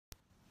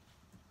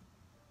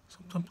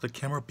Sometimes the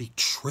camera be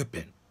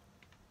tripping.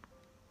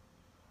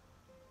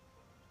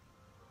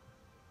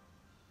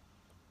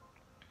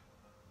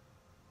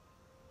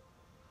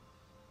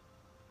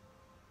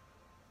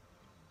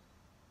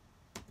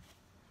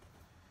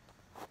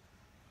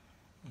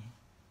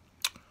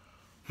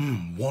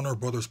 Warner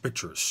Brothers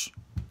Pictures.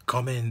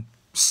 Come and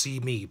see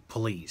me,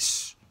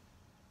 please.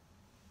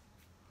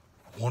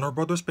 Warner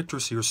Brothers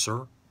Pictures here,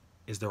 sir.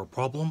 Is there a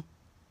problem?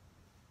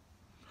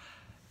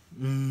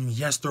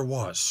 Yes, there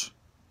was.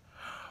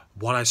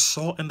 What I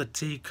saw in the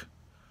take,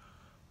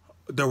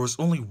 there was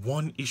only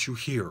one issue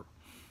here.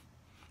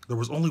 There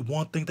was only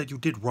one thing that you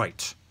did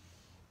right.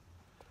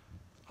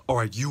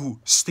 Alright, you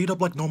stayed up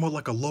like normal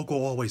like a logo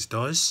always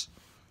does.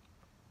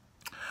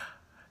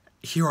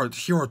 Here are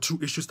two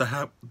issues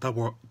that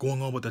were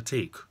going on with the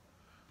take.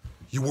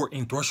 You were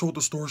in threshold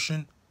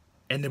distortion,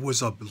 and it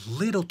was a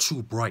little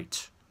too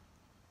bright.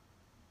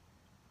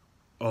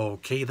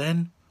 Okay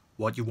then,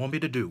 what you want me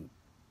to do?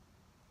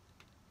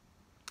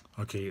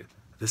 Okay,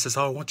 this is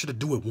how I want you to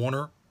do it,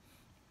 Warner.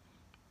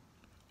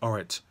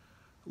 Alright,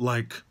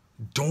 like,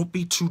 don't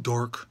be too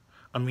dark.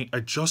 I mean,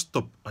 adjust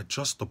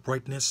the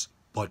brightness,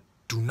 but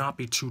do not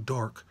be too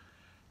dark.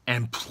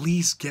 And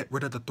please get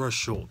rid of the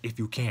threshold if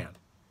you can.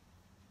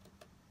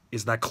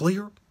 Is that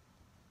clear?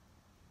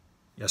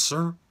 Yes,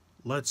 sir.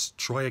 Let's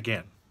try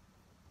again.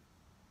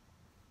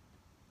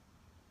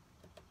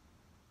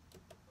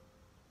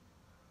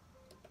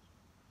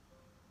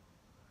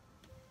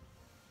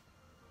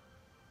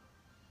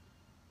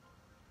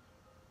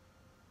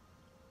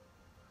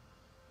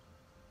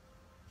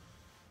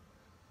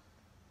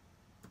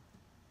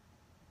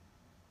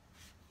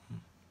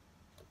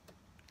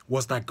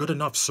 Was that good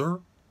enough,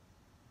 sir?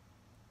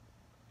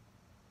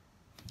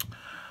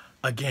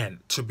 Again,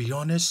 to be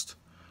honest,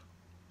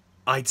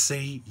 I'd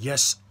say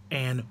yes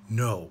and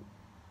no.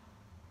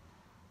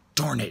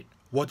 Darn it,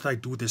 what did I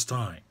do this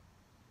time?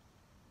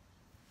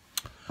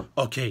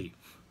 Okay,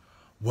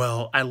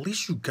 well, at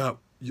least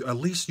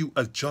you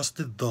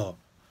adjusted the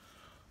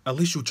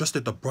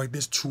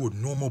brightness to a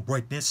normal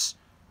brightness,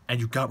 and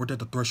you got rid of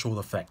the threshold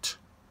effect.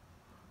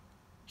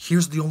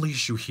 Here's the only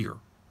issue here.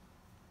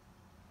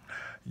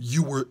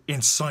 You were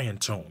in cyan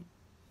tone.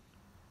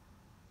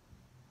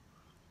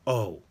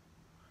 Oh.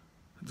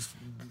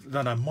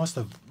 Then I must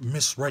have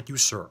misread you,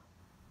 sir.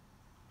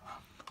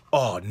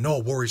 Oh, no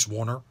worries,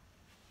 Warner.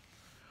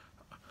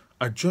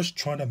 I'm just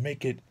trying to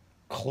make it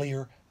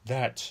clear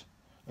that...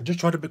 I just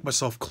tried to make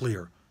myself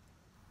clear.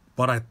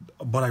 But I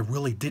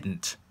really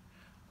didn't.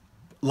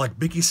 Like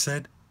Biggie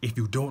said, if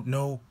you don't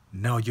know,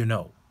 now you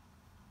know.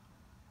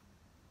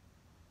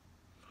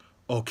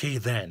 Okay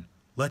then,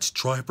 let's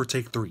try for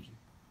take 3.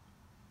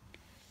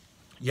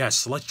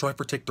 Yes, let's try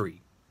for take 3.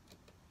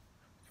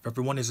 If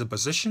everyone is in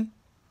position,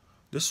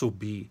 this will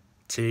be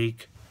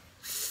take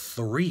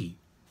 3.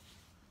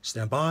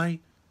 Stand by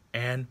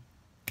and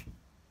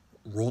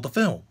roll the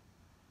film.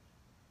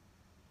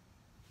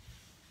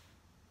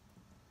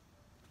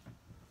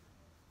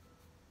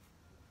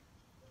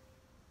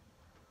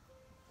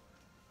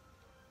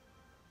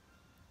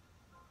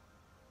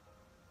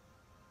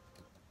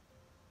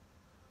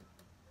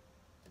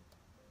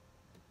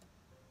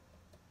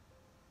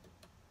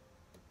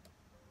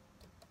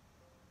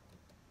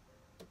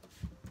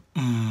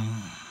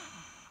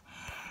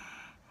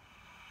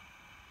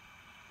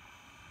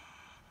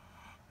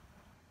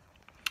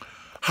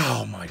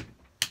 Oh my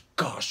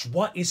gosh,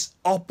 what is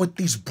up with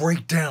these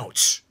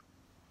breakdowns?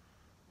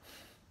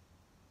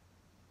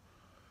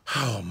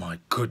 Oh my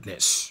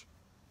goodness.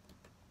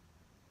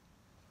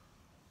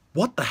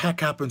 What the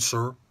heck happened,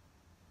 sir?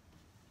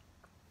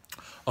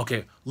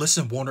 Okay,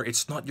 listen, Warner,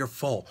 it's not your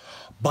fault.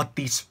 But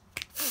these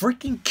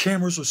freaking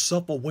cameras are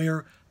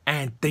self-aware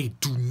and they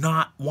do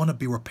not want to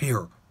be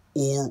repaired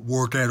or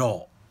work at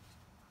all.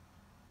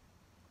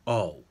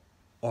 Oh,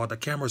 are the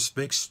cameras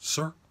fixed,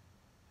 sir?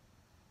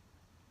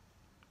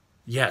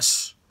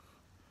 Yes.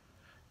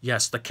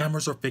 Yes, the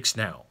cameras are fixed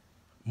now.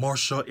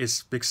 Marsha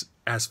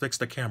has fixed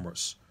the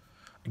cameras.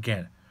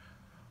 Again,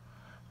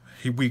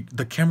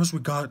 the cameras we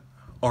got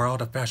are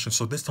out of fashion,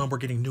 so this time we're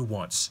getting new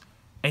ones.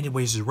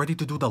 Anyways, you ready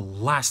to do the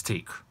last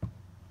take?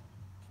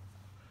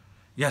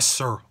 Yes,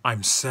 sir,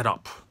 I'm set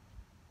up.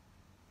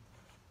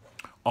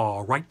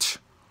 Alright,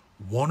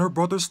 Warner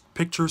Brothers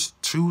Pictures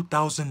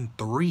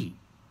 2003.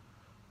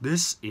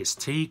 This is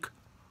take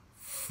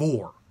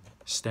 4.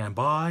 Stand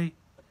by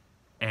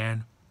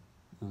and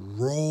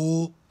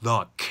roll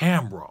the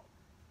camera.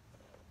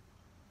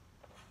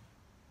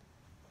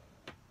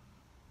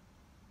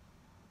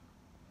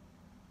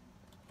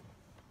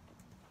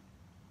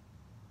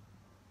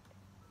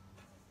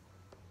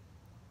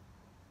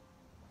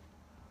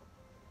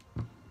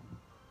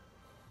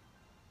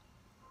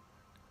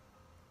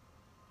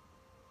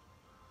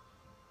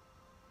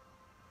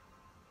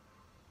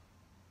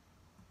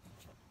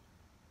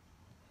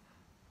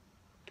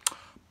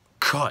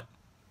 Cut.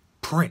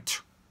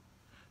 Print.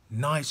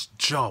 Nice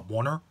job,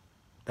 Warner.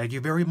 Thank you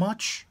very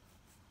much.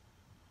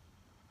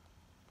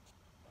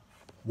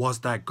 Was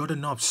that good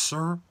enough,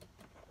 sir?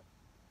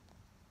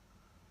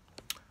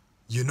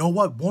 You know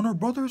what, Warner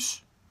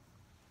Brothers?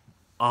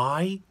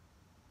 I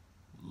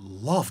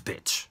loved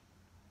it.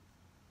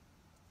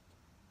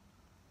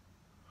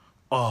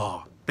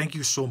 Ah, thank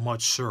you so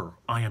much, sir.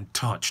 I am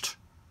touched.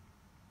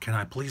 Can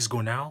I please go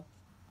now?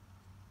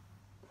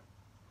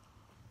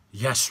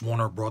 Yes,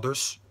 Warner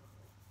Brothers.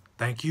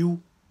 Thank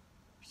you.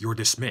 You're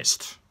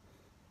dismissed.